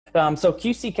So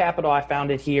QC Capital, I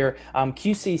founded here.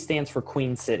 QC stands for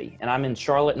Queen City, and I'm in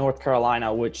Charlotte, North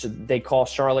Carolina, which they call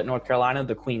Charlotte, North Carolina,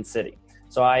 the Queen City.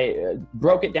 So I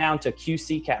broke it down to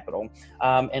QC Capital,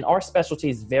 and our specialty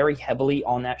is very heavily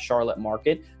on that Charlotte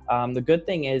market. The good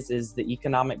thing is the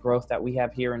economic growth that we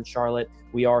have here in Charlotte.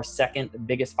 We are second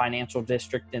biggest financial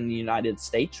district in the United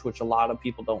States, which a lot of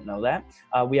people don't know that.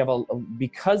 We have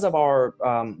because of our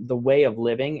the way of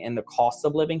living and the cost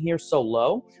of living here so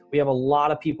low, we have a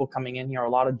lot of people coming in here, a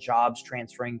lot of jobs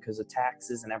transferring because of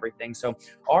taxes and everything. So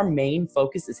our main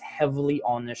focus is heavily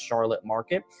on this Charlotte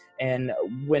market. And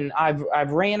when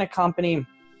I've ran a company,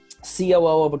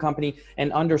 COO of a company,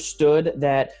 and understood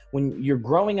that when you're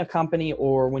growing a company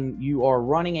or when you are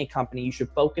running a company, you should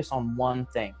focus on one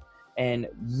thing and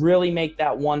really make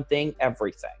that one thing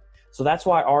everything. So that's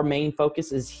why our main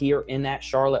focus is here in that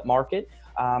Charlotte market.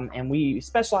 And we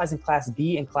specialize in Class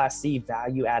B and Class C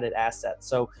value-added assets.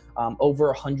 So over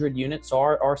 100 units. So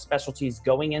our specialty is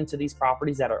going into these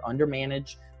properties that are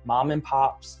undermanaged, mom and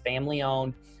pops,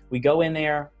 family-owned. We go in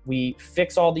there, we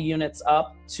fix all the units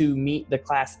up to meet the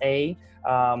Class A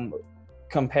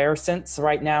comparisons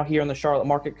right now here in the Charlotte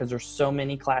market because there's so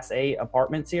many Class A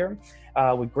apartments here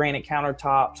with granite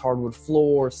countertops, hardwood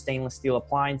floors, stainless steel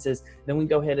appliances. Then we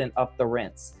go ahead and up the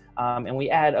rents. And we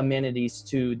add amenities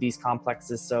to these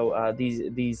complexes. So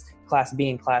these Class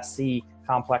B and Class C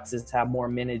complexes have more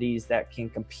amenities that can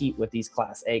compete with these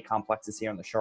Class A complexes here in the Charlotte